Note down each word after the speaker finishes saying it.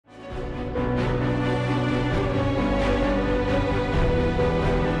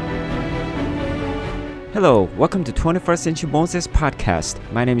Hello, welcome to 21st Century Moses Podcast.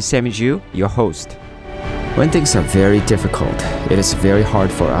 My name is Sammy Ju, your host. When things are very difficult, it is very hard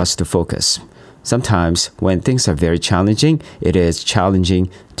for us to focus. Sometimes when things are very challenging, it is challenging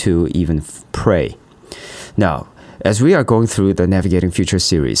to even pray. Now, as we are going through the Navigating Future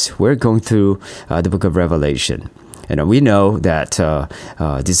series, we're going through the book of Revelation. And we know that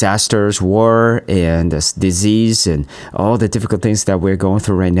disasters, war, and disease, and all the difficult things that we're going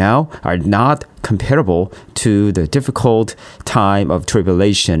through right now are not comparable to the difficult time of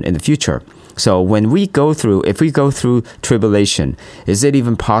tribulation in the future. So if we go through tribulation, is it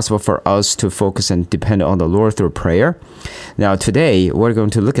even possible for us to focus and depend on the Lord through prayer? Now today we're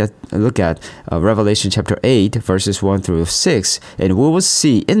going to look at Revelation chapter 8 verses 1 through 6, and we will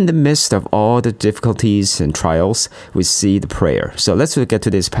see in the midst of all the difficulties and trials, we see the prayer. So let's look at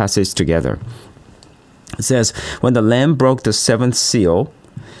today's passage together. It says, when the Lamb broke the seventh seal,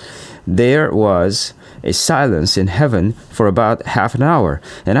 there was a silence in heaven for about half an hour.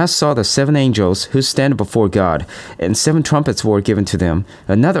 And I saw the seven angels who stand before God, and seven trumpets were given to them.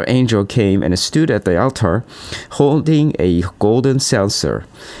 Another angel came and stood at the altar, holding a golden censer,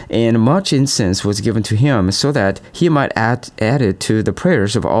 and much incense was given to him, so that he might add it to the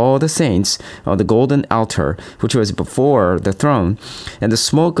prayers of all the saints on the golden altar, which was before the throne. And the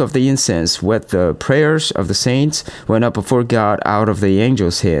smoke of the incense with the prayers of the saints went up before God out of the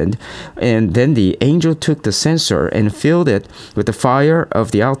angel's hand. And then the angel took the censer and filled it with the fire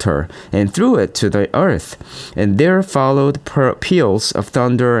of the altar and threw it to the earth. And there followed peals of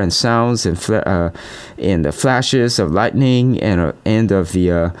thunder and sounds and the flashes of lightning and of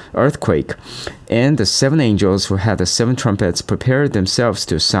the earthquake. And the seven angels who had the seven trumpets prepared themselves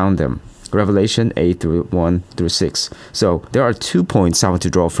to sound them. Revelation 8 through 1 through 6. So there are 2 points I want to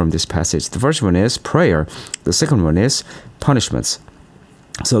draw from this passage. The first one is prayer. The second one is punishments.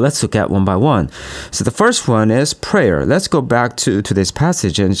 So let's look at one by one. So the first one is prayer. Let's go back to this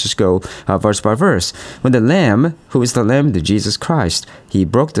passage and just go verse by verse. When the Lamb, who is the Lamb, the Jesus Christ, he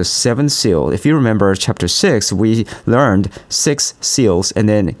broke the seventh seal. If you remember chapter 6, we learned 6 seals, and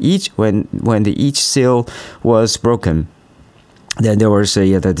then when each seal was broken, then there was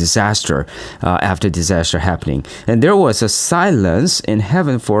the disaster after disaster happening. And there was a silence in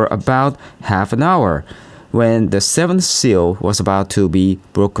heaven for about half an hour, when the seventh seal was about to be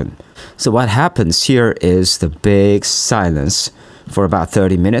broken. So what happens here is the big silence for about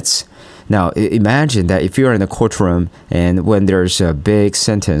 30 minutes. Now, imagine that if you're in a courtroom and when there's a big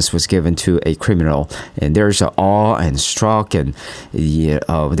sentence was given to a criminal, and there's an awe and shock, and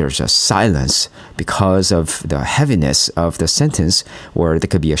there's a silence because of the heaviness of the sentence, or there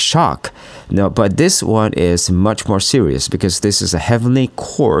could be a shock. No, but this one is much more serious because this is a heavenly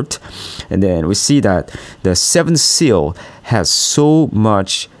court. And then we see that the seventh seal has so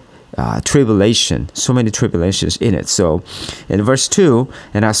much tribulation, so many tribulations in it. So in verse 2,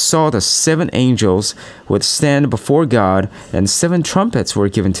 and I saw the seven angels would stand before God, and seven trumpets were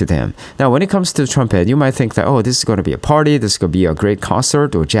given to them. Now when it comes to the trumpet, you might think that, this is going to be a party, this is going to be a great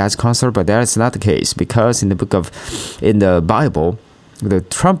concert or jazz concert, but that is not the case, because in the Bible, the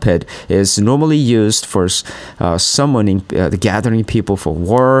trumpet is normally used for summoning, gathering people for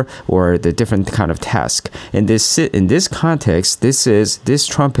war or the different kind of task. In this context, this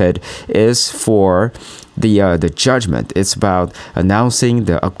trumpet is for the judgment. It's about announcing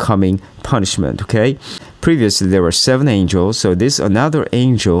the upcoming punishment. Okay. Previously, there were 7 angels, so this another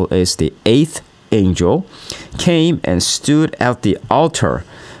angel is the 8th angel, came and stood at the altar,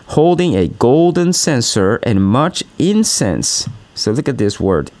 holding a golden censer and much incense. So look at this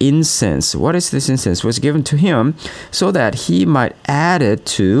word, incense. What is this incense? Was given to him so that he might add it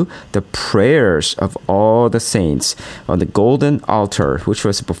to the prayers of all the saints on the golden altar, which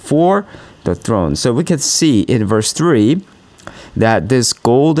was before the throne. So we can see in verse 3 that this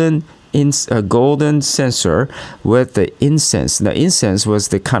golden censer with the incense. The incense was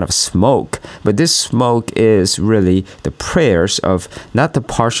the kind of smoke, but this smoke is really the prayers of not the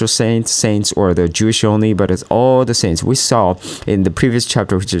partial saints or the Jewish only, but it's all the saints. We saw in the previous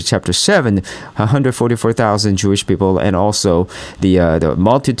chapter, which is chapter 7, 144,000 Jewish people, and also the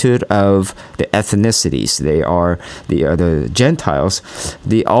multitude of the ethnicities. They are the Gentiles.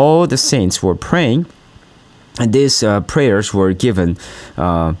 All the saints were praying And these prayers were given.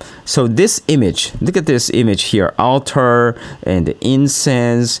 So this image, look at this image here, altar and the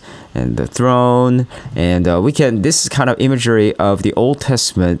incense and the throne, and this is kind of imagery of the Old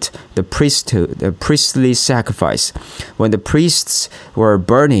Testament, the priesthood, the priestly sacrifice. When the priests were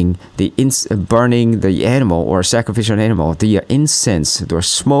burning the animal or sacrificial animal, the incense, the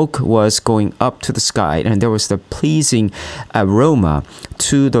smoke was going up to the sky, and there was the pleasing aroma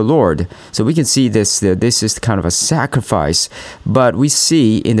to the Lord. So we can see this is kind of a sacrifice. But we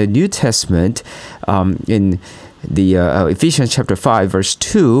see in the New Testament, in the Ephesians chapter 5 verse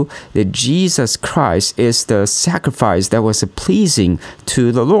 2, that Jesus Christ is the sacrifice that was pleasing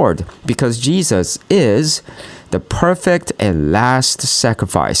to the Lord, because Jesus is the perfect and last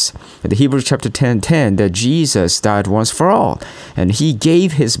sacrifice. In the Hebrews chapter 10:10, that Jesus died once for all, and he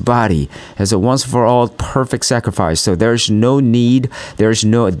gave his body as a once for all perfect sacrifice. So there's no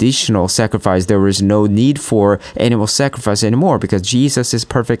additional sacrifice. There is no need for animal sacrifice anymore, because Jesus is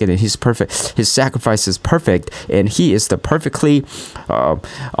perfect and he's perfect. His sacrifice is perfect, and he is the perfect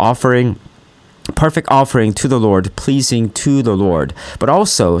offering to the Lord, pleasing to the Lord. But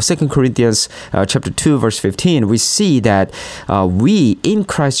also 2 Corinthians chapter 2 verse 15, we see that we in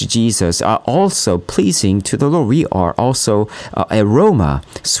Christ Jesus are also pleasing to the Lord. We are also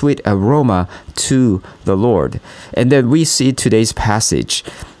sweet aroma to the Lord. And then we see today's passage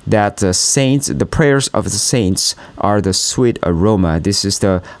that the prayers of the saints are the sweet aroma. This is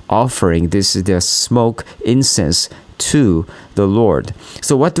the offering. This is the smoke, incense to the Lord.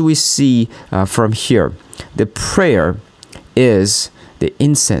 So what do we see from here? The prayer is the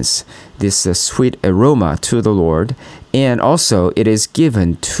incense, this sweet aroma to the Lord, and also it is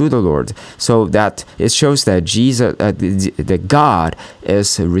given to the Lord, so that it shows that that God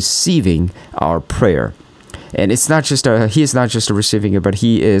is receiving our prayer. And it's not just he is not just receiving it, but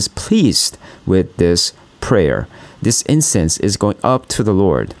he is pleased with this prayer. This incense is going up to the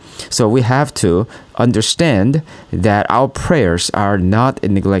Lord. So we have to understand that our prayers are not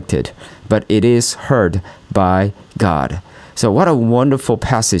neglected, but it is heard by God. So what a wonderful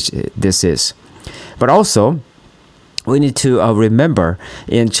passage this is. But also, we need to remember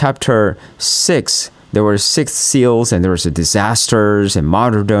in chapter 6, there were 6 seals, and there was disasters and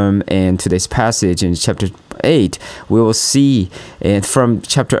martyrdom. And today's passage in chapter 8, we will see, and from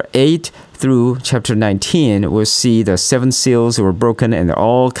chapter 8 through chapter 19, we'll see the 7 seals were broken, and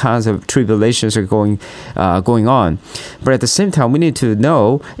all kinds of tribulations are going on. But at the same time, we need to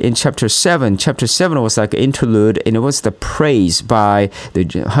know in chapter 7 was like an interlude, and it was the praise by the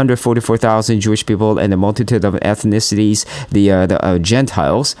 144,000 Jewish people and the multitude of ethnicities, the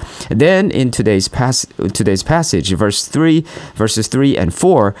Gentiles. And then in today's passage, verses 3 and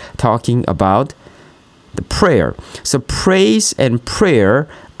 4, talking about the prayer. So praise and prayer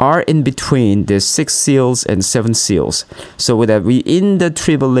are in between the 6 seals and 7 seals. So that we in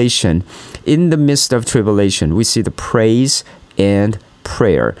the midst of tribulation, we see the praise and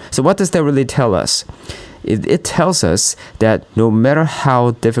prayer. So what does that really tell us? It tells us that no matter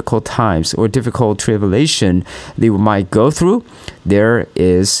how difficult times or difficult tribulation they might go through, there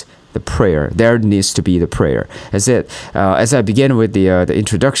is the prayer. There needs to be the prayer. As I began with the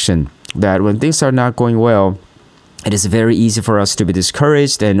introduction, that when things are not going well, it is very easy for us to be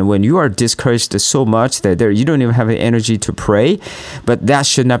discouraged. And when you are discouraged so much that you don't even have the energy to pray, but that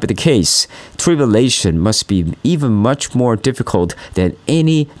should not be the case. Tribulation must be even much more difficult than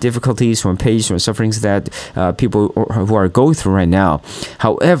any difficulties or pains or sufferings that people who are going through right now.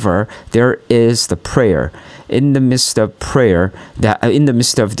 However, there is the prayer. In the midst of prayer, in the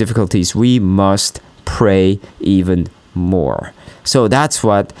midst of difficulties, we must pray even more. So that's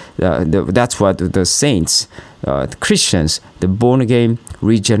what the saints, the Christians, the born-again,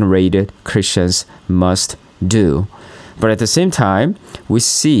 regenerated Christians must do. But at the same time, we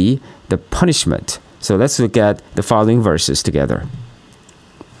see the punishment. So let's look at the following verses together.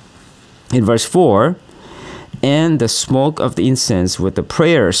 In verse 4, and the smoke of the incense with the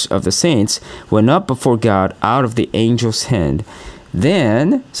prayers of the saints went up before God out of the angel's hand.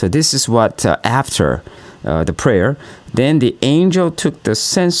 Then, so this is what after the prayer, then the angel took the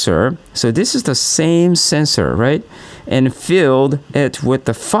censer, so this is the same censer, right? And filled it with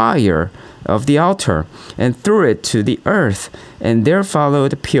the fire of the altar and threw it to the earth. And there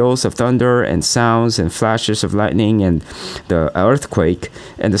followed peals of thunder and sounds and flashes of lightning and the earthquake.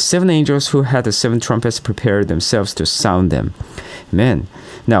 And the 7 angels who had the 7 trumpets prepared themselves to sound them. Amen.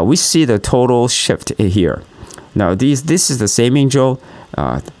 Now we see the total shift here. Now this is the same angel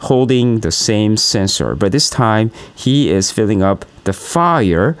holding the same censer. But this time, he is filling up the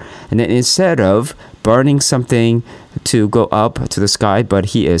fire. And then instead of burning something to go up to the sky, but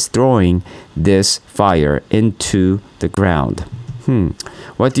he is throwing this fire into the ground.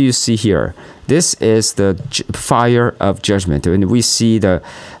 What do you see here? This is the fire of judgment. And we see the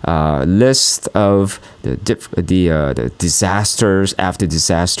list of the disasters after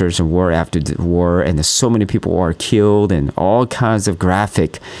disasters and war after war, and so many people are killed, and all kinds of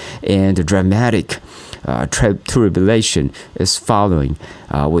graphic and dramatic tribulation is following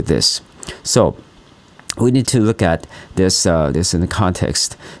with this. So we need to look at this in the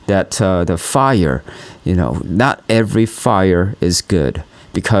context that the fire, not every fire is good,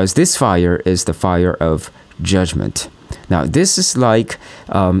 because this fire is the fire of judgment. Now, this is like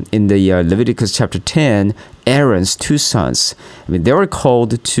in the Leviticus chapter 10, Aaron's two sons. They were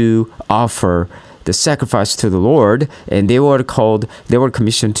called to offer the sacrifice to the Lord, and they were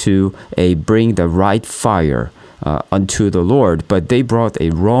commissioned to bring the right fire unto the Lord, but they brought a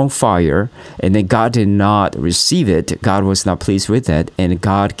wrong fire, and then God did not receive it. God was not pleased with it, and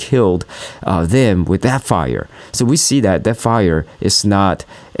God killed them with that fire. So we see that fire is not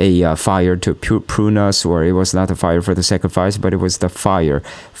a fire to prune us, or it was not a fire for the sacrifice, but it was the fire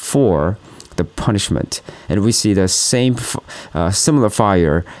for the punishment. And we see the same similar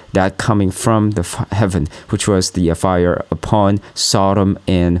fire that coming from the heaven, which was the fire upon Sodom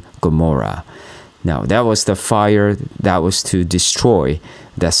and Gomorrah. Now, that was the fire that was to destroy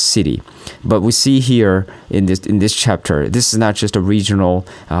that city. But we see here in this chapter, this is not just a regional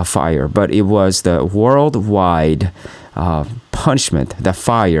fire, but it was the worldwide punishment, the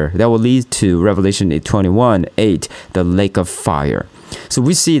fire that will lead to Revelation 21:8, the lake of fire. So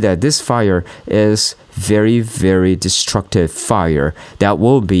we see that this fire is very, very destructive fire that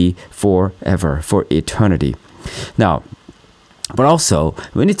will be forever, for eternity. Now, but also,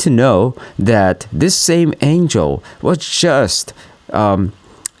 we need to know that this same angel was just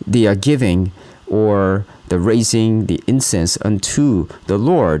the giving or the raising the incense unto the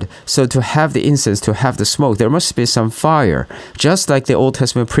Lord. So to have the incense, to have the smoke, there must be some fire. Just like the Old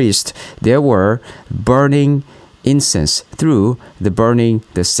Testament priests, there were burning incense through burning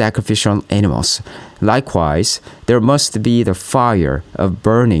the sacrificial animals. Likewise, there must be the fire of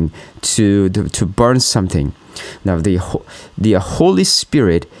burning to burn something. Now, the Holy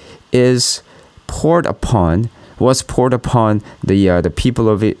Spirit was poured upon the people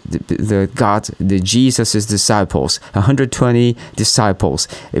of Jesus' disciples, 120 disciples.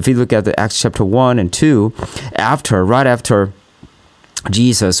 If you look at the Acts chapter 1 and 2, right after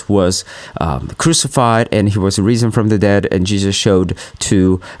Jesus was crucified and he was risen from the dead, and Jesus showed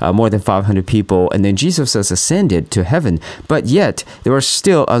to more than 500 people, and then Jesus has ascended to heaven. But yet there was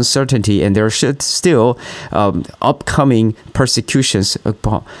still uncertainty, and there should still upcoming persecutions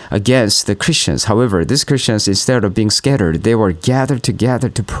against the Christians. However, these Christians, instead of being scattered, they were gathered together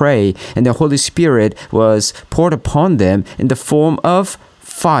to pray, and the Holy Spirit was poured upon them in the form of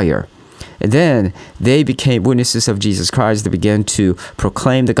fire. And then they became witnesses of Jesus Christ. They began to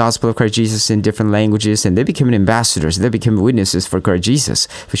proclaim the gospel of Christ Jesus in different languages, and they became ambassadors. They became witnesses for Christ Jesus,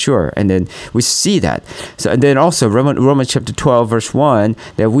 for sure. And then we see that. So, and then also Romans chapter 12, verse 1,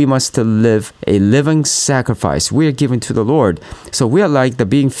 that we must live a living sacrifice. We are given to the Lord. So we are like the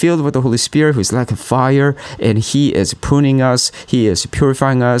being filled with the Holy Spirit, who is like a fire, and He is pruning us, He is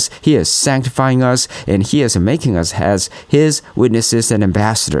purifying us, He is sanctifying us, and He is making us as His witnesses and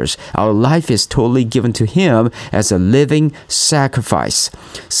ambassadors. Our life is totally given to Him as a living sacrifice.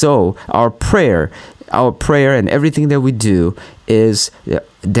 So our prayer and everything that we do is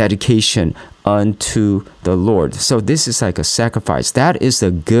dedication unto the Lord. So this is like a sacrifice. That is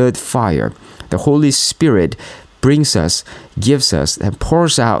the good fire. The Holy Spirit brings us, gives us, and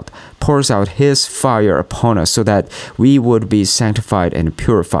pours out His fire upon us so that we would be sanctified and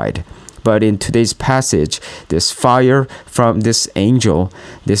purified. But in today's passage, this fire from this angel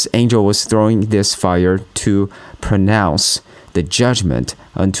was throwing this fire to pronounce the judgment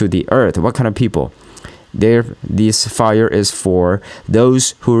unto the earth. What kind of people? This fire is for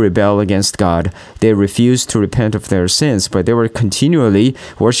those who rebel against God. They refused to repent of their sins, but they were continually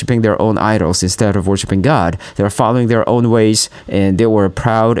worshiping their own idols instead of worshiping God. They were following their own ways, and they were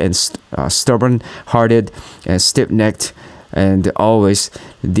proud and stubborn-hearted and stiff-necked, and always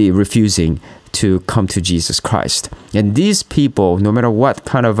refusing to come to Jesus Christ. And these people, no matter what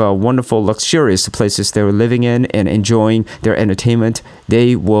kind of wonderful, luxurious places they were living in and enjoying their entertainment,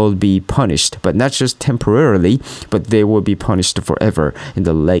 they will be punished. But not just temporarily, but they will be punished forever in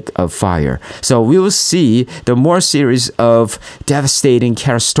the lake of fire. So we will see the more series of devastating,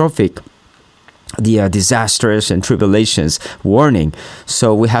 catastrophic the disasters and tribulations warning.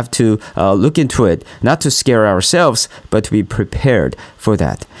 So we have to look into it, not to scare ourselves, but to be prepared for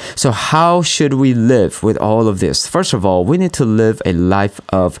that. So how should we live with all of this? First of all, we need to live a life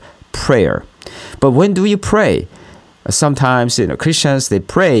of prayer. But when do you pray? Sometimes, Christians, they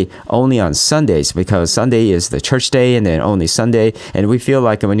pray only on Sundays because Sunday is the church day and then only Sunday. And we feel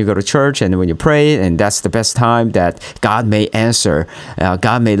like when you go to church and when you pray, and that's the best time that God may answer.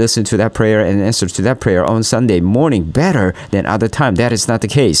 God may listen to that prayer and answer to that prayer on Sunday morning better than other time. That is not the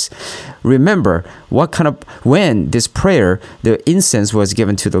case. Remember, when this prayer, the incense was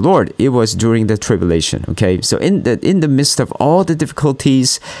given to the Lord, it was during the tribulation. Okay, so in the midst of all the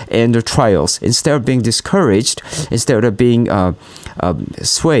difficulties and the trials, instead of being discouraged, instead of being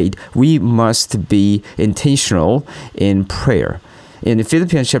swayed, we must be intentional in prayer. In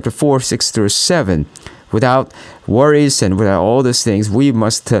Philippians chapter 4, 6 through 7, without worries and without all these things, we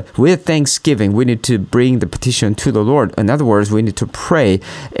must, with thanksgiving, we need to bring the petition to the Lord. In other words, we need to pray,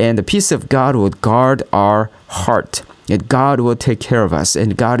 and the peace of God will guard our heart. And God will take care of us,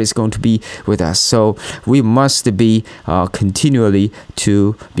 and God is going to be with us. So we must be continually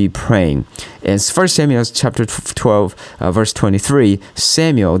to be praying. In 1 Samuel chapter 12, verse 23,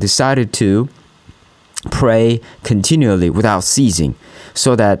 Samuel decided to pray continually without ceasing,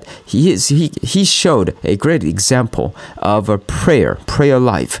 so that he showed a great example of a prayer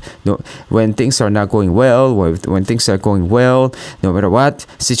life. When things are not going well, when things are going well, no matter what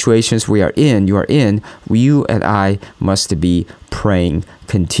situations you are in, you and I must be praying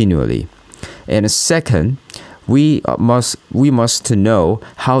continually. And second, we must know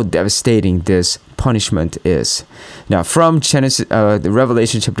how devastating this punishment is. Now, from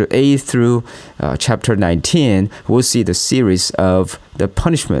Revelation chapter 8 through chapter 19, we'll see the series of the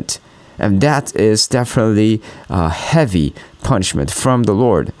punishment. And that is definitely a heavy punishment from the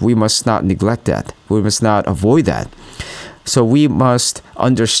Lord. We must not neglect that. We must not avoid that. So we must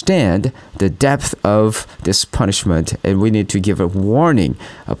understand the depth of this punishment, and we need to give a warning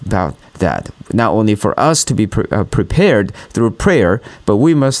about that. Not only for us to be prepared through prayer, but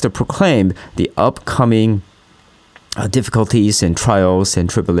we must proclaim the upcoming difficulties and trials and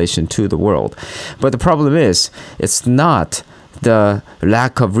tribulation to the world. But the problem is, it's not the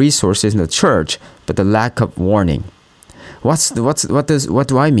lack of resources in the church, but the lack of warning. What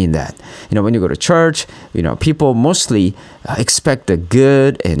do I mean that? When you go to church, people mostly expect the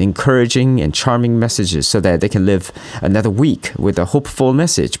good and encouraging and charming messages so that they can live another week with a hopeful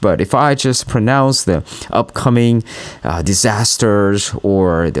message. But if I just pronounce the upcoming disasters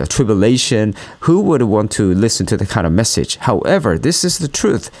or the tribulation, who would want to listen to the kind of message? However, this is the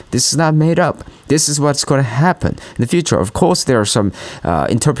truth. This is not made up. This is what's going to happen in the future. Of course, there are some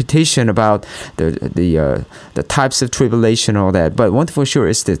interpretation about the types of tribulation and all that. But one thing for sure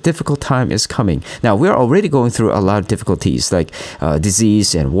is the difficult time is coming. Now, we're already going through a lot of difficulties like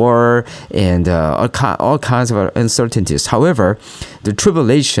disease and war and all kinds of uncertainties. However, the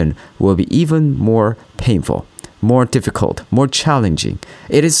tribulation will be even more painful, more difficult, more challenging.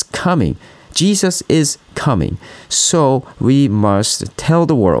 It is coming. Jesus is coming. So we must tell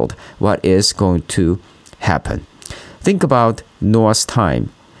the world what is going to happen. Think about Noah's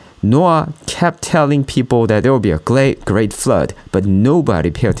time. Noah kept telling people that there will be a great flood, but nobody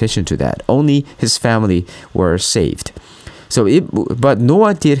paid attention to that. Only his family were saved. But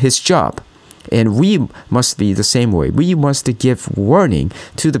Noah did his job. And we must be the same way. We must give warning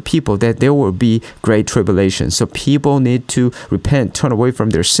to the people that there will be great tribulation. So people need to repent, turn away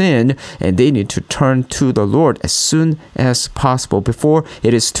from their sin, and they need to turn to the Lord as soon as possible before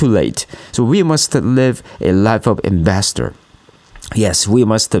it is too late. So we must live a life of ambassador. Yes, we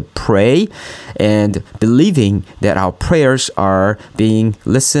must pray and believing that our prayers are being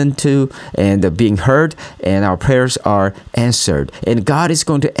listened to and being heard, and our prayers are answered. And God is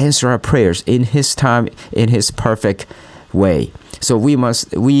going to answer our prayers in His time, in His perfect way. So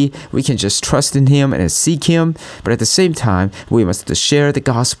we can just trust in Him and seek Him, but at the same time, we must share the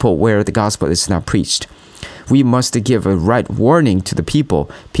gospel where the gospel is not preached. We must give a right warning to the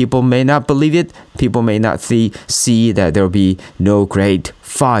people. People may not believe it. People may not see that there will be no great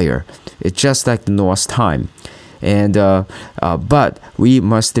fire. It's just like Noah's time. But we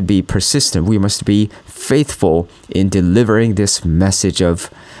must be persistent. We must be faithful in delivering this message of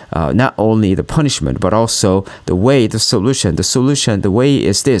not only the punishment, but also the way, the solution. The way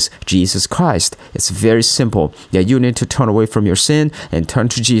is this: Jesus Christ. It's very simple. That you need to turn away from your sin and turn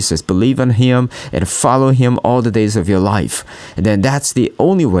to Jesus. Believe on Him and follow Him all the days of your life. And then that's the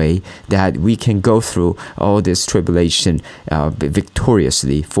only way that we can go through all this tribulation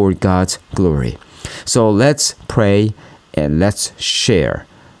victoriously for God's glory. So let's pray and let's share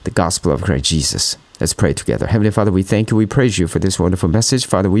the gospel of Christ Jesus. Let's pray together. Heavenly Father, we thank you. We praise you for this wonderful message.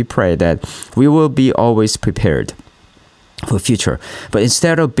 Father, we pray that we will be always prepared for future. But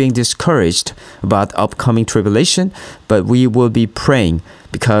instead of being discouraged about upcoming tribulation, but we will be praying,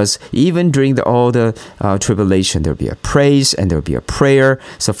 because even during all the tribulation, there'll be a praise and there'll be a prayer.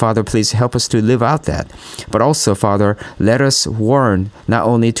 So Father, please help us to live out that. But also, Father, let us warn, not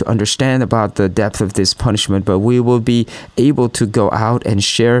only to understand about the depth of this punishment, but we will be able to go out and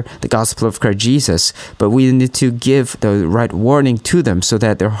share the gospel of Christ Jesus. But we need to give the right warning to them so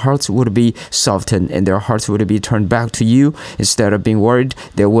that their hearts would be softened and their hearts would be turned back to you. Instead of being worried,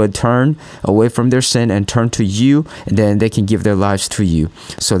 they would turn away from their sin and turn to you, and then they can give their lives to you,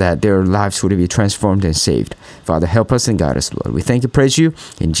 so that their lives would be transformed and saved. Father, help us and guide us, Lord. We thank you, praise you.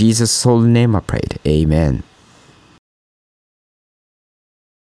 In Jesus' holy name I prayed. Amen.